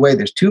 And by the way,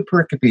 there's two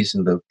pericopes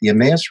in Luke, the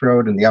Emmaus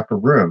Road and the Upper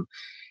Room.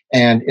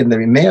 And in the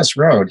Emmaus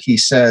Road, he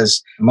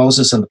says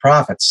Moses and the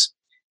prophets.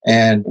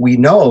 And we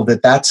know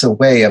that that's a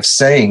way of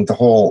saying the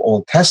whole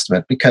Old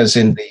Testament, because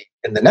in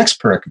the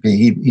next pericope,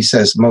 he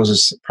says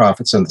Moses,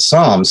 prophets, and the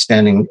Psalms,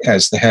 standing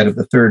as the head of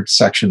the third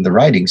section of the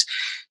writings.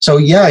 So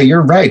yeah,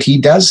 you're right.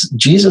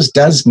 Jesus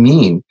does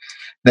mean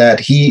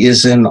that he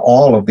is in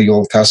all of the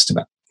Old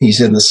Testament.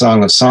 He's in the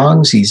Song of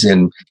Songs. He's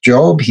in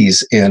Job.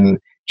 He's in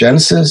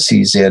Genesis.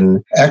 He's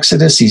in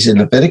Exodus. He's in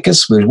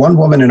Leviticus. There's one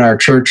woman in our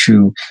church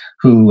who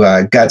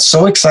got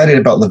so excited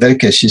about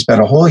Leviticus. She spent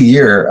a whole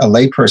year, a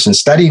layperson,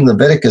 studying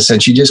Leviticus,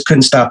 and she just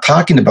couldn't stop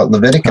talking about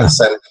Leviticus.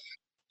 And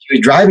she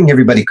was driving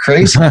everybody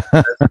crazy.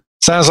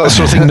 Sounds like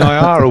something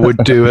Nicaea would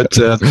do at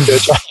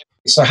church.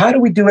 So how do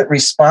we do it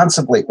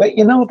responsibly? Well,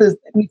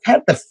 we've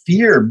had the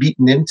fear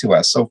beaten into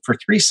us. So for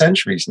 3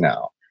 centuries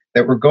now,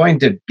 that we're going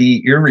to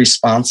be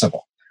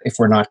irresponsible if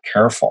we're not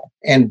careful.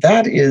 And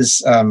that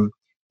is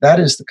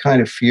the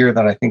kind of fear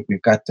that I think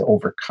we've got to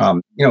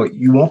overcome.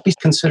 You won't be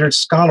considered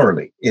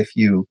scholarly if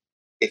you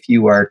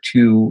are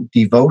too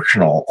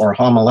devotional or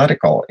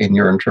homiletical in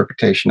your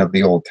interpretation of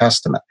the Old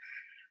Testament.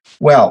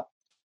 Well,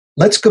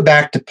 let's go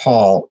back to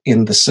Paul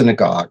in the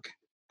synagogue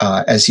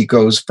as he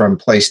goes from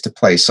place to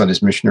place on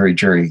his missionary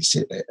journeys.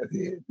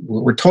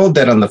 We're told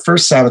that on the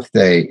first Sabbath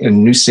day in a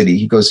new city,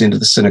 he goes into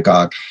the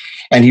synagogue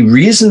and he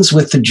reasons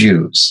with the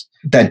Jews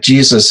that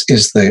Jesus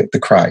is the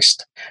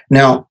Christ.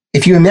 Now,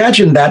 if you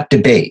imagine that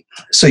debate,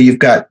 so you've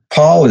got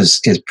Paul is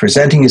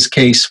presenting his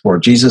case for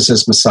Jesus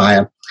as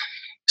Messiah.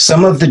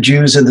 Some of the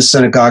Jews in the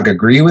synagogue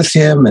agree with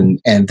him,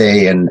 and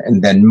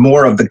then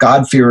more of the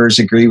God-fearers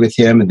agree with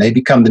him, and they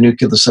become the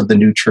nucleus of the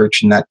new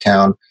church in that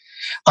town.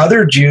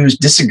 Other Jews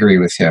disagree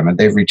with him, and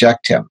they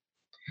reject him.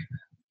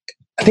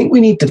 I think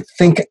we need to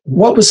think,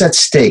 what was at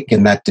stake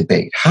in that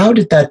debate? How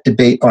did that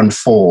debate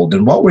unfold,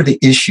 and what were the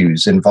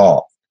issues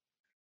involved?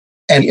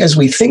 And as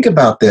we think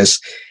about this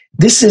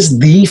is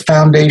the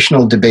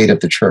foundational debate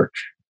of the church.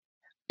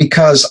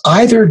 Because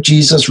either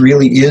Jesus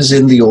really is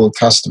in the Old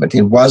Testament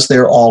and was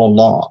there all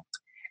along,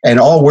 and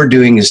all we're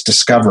doing is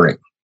discovering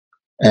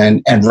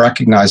and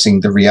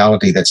recognizing the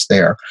reality that's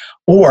there,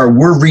 or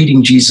we're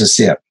reading Jesus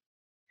in.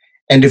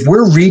 And if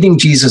we're reading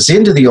Jesus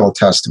into the Old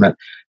Testament,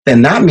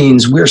 then that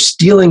means we're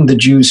stealing the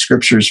Jews'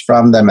 scriptures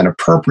from them and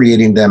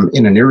appropriating them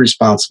in an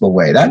irresponsible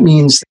way. That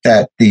means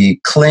that the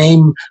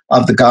claim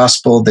of the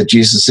gospel that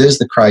Jesus is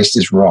the Christ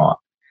is wrong.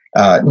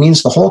 It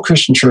means the whole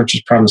Christian church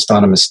is premised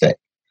on a mistake.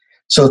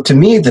 So to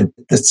me, the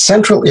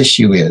central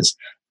issue is,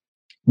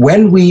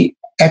 when we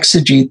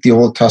exegete the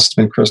Old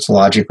Testament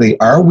Christologically,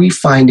 are we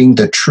finding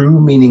the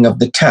true meaning of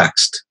the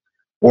text,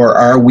 or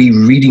are we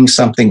reading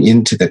something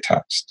into the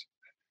text?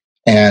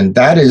 And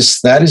that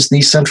is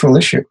the central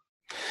issue.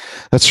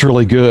 That's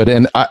really good.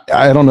 And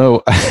I don't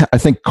know, I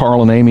think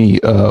Carl and Amy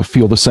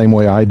feel the same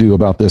way I do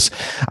about this.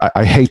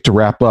 I hate to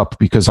wrap up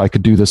because I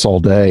could do this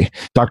all day.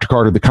 Dr.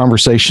 Carter, the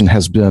conversation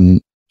has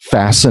been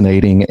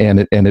fascinating,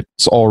 and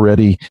it's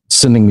already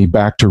sending me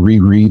back to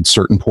reread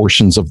certain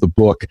portions of the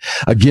book.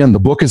 Again, the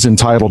book is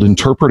entitled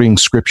Interpreting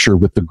Scripture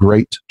with the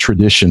Great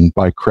Tradition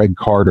by Craig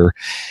Carter,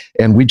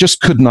 and we just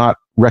could not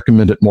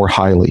recommend it more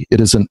highly. It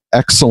is an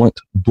excellent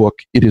book.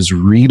 It is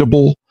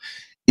readable.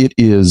 It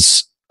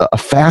is a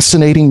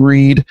fascinating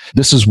read.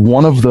 This is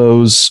one of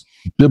those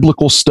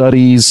biblical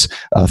studies,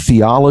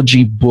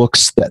 theology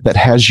books that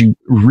has you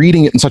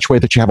reading it in such a way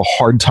that you have a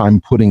hard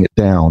time putting it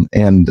down.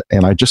 And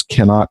I just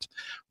cannot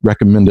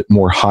recommend it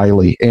more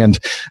highly. And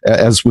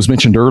as was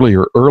mentioned early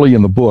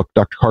in the book,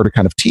 Dr. Carter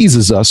kind of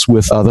teases us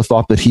with the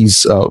thought that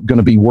he's going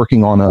to be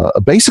working on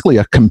basically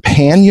a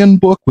companion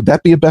book. Would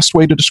that be a best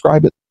way to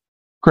describe it,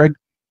 Craig?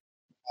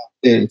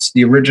 It's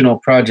the original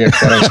project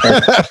that It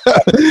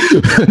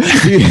I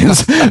started.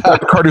 is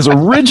Dr. Carter's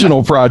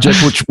original project,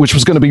 which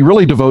was going to be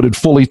really devoted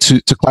fully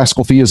to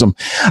classical theism.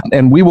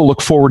 And we will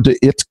look forward to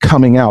it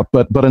coming out.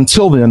 But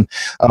until then,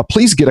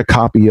 please get a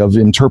copy of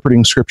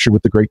Interpreting Scripture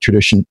with the Great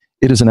Tradition.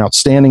 It is an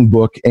outstanding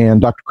book.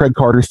 And Dr. Craig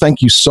Carter,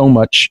 thank you so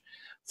much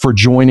for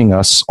joining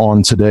us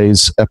on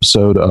today's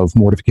episode of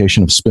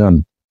Mortification of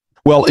Spin.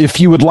 Well, if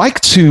you would like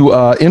to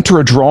enter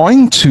a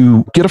drawing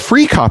to get a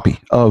free copy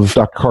of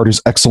Dr. Carter's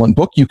excellent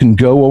book, you can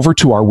go over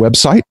to our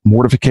website,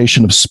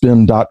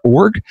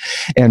 mortificationofspin.org,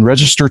 and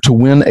register to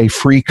win a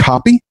free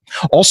copy.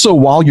 Also,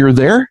 while you're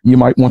there, you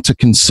might want to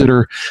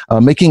consider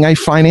making a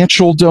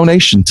financial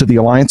donation to the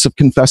Alliance of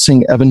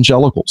Confessing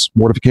Evangelicals.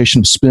 Mortification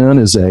of Spin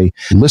is a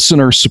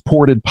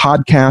listener-supported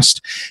podcast,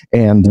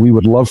 and we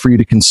would love for you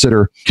to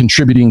consider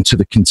contributing to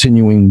the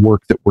continuing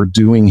work that we're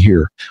doing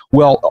here.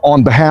 Well,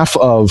 on behalf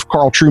of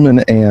Carl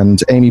Trueman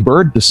and Amy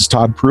Bird, this is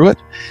Todd Pruitt.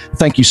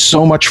 Thank you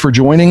so much for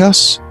joining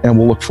us, and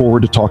we'll look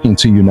forward to talking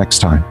to you next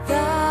time.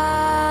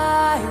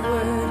 Thy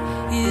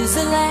word is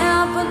a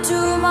lamp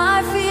unto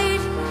my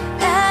feet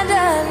and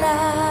a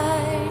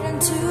light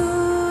unto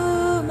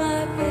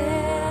my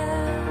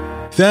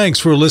path. Thanks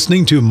for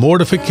listening to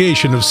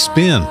Mortification of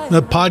Spin,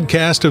 a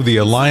podcast of the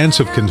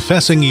Alliance of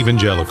Confessing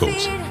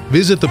Evangelicals.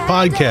 Visit the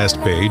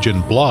podcast page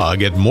and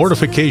blog at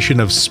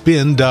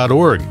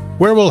mortificationofspin.org,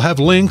 where we'll have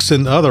links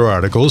and other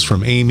articles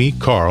from Amy,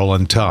 Carl,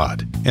 and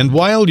Todd. And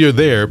while you're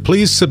there,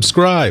 please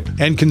subscribe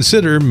and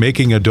consider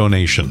making a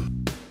donation.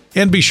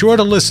 And be sure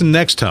to listen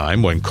next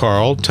time when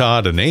Carl,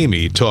 Todd, and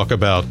Amy talk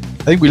about...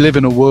 I think we live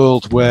in a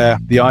world where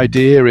the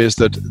idea is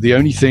that the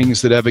only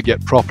things that ever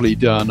get properly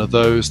done are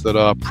those that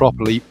are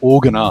properly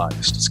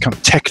organized. It's kind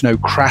of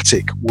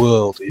technocratic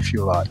world, if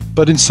you like.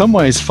 But in some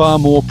ways, far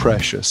more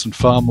precious and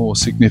far more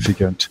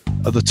significant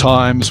are the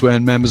times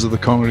when members of the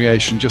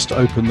congregation just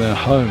open their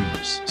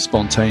homes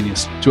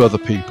spontaneously to other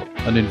people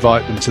and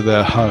invite them to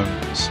their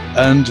homes.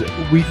 And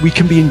we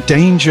can be in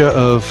danger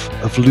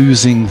of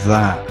losing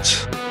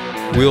that.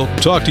 We'll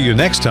talk to you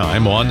next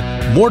time on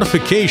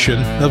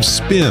Mortification of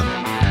Spin.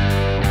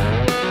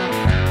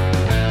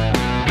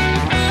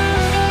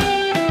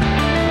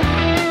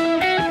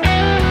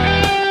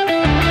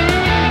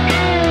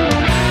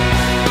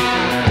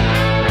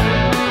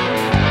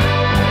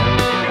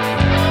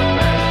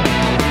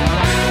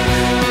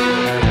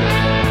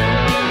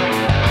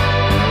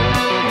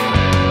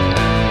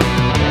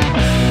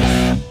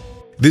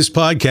 This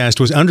podcast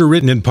was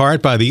underwritten in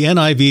part by the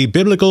NIV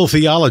Biblical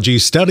Theology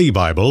Study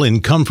Bible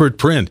in comfort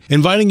print,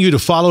 inviting you to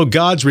follow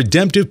God's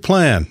redemptive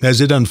plan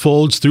as it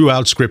unfolds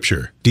throughout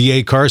Scripture.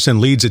 D.A.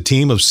 Carson leads a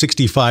team of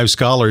 65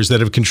 scholars that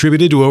have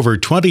contributed to over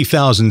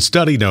 20,000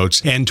 study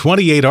notes and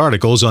 28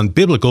 articles on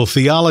biblical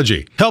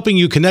theology, helping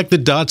you connect the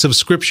dots of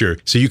Scripture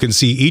so you can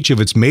see each of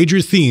its major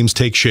themes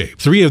take shape.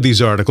 3 of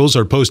these articles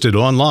are posted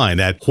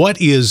online at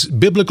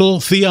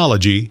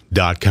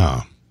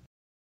whatisbiblicaltheology.com.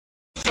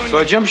 So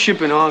I jump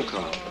ship in Hong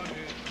Kong,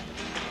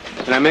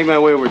 and I make my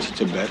way over to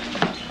Tibet.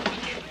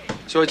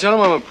 So I tell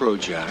them I'm a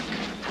pro-Jack.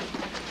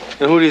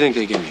 And who do you think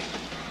they give me?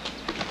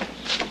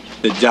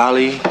 The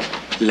Dalai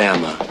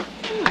Lama.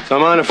 So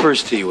I'm on a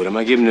first tee with him.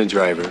 I give him the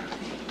driver.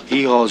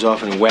 He hauls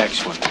off and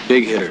whacks one.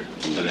 Big hitter,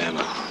 the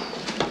Lama.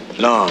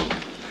 Long.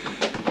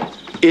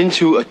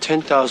 Into a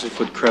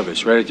 10,000-foot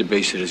crevice right at the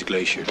base of this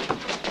glacier.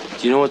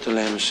 Do you know what the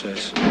Lama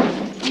says?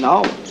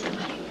 No.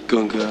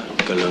 Gunga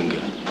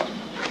Galunga.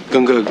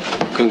 Gunga,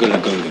 gunga la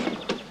gunga.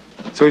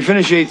 So we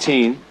finish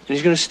 18, and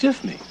he's gonna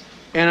stiff me.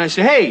 And I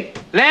say, hey,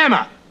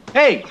 Lama,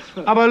 hey,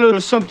 how about a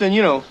little something,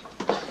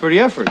 for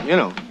the effort,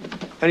 And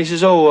he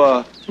says,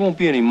 there won't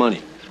be any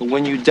money. But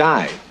when you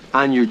die,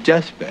 on your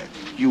deathbed,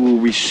 you will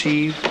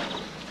receive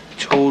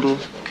total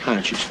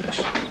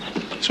consciousness.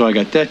 So I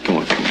got that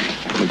going for me,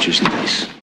 which is nice.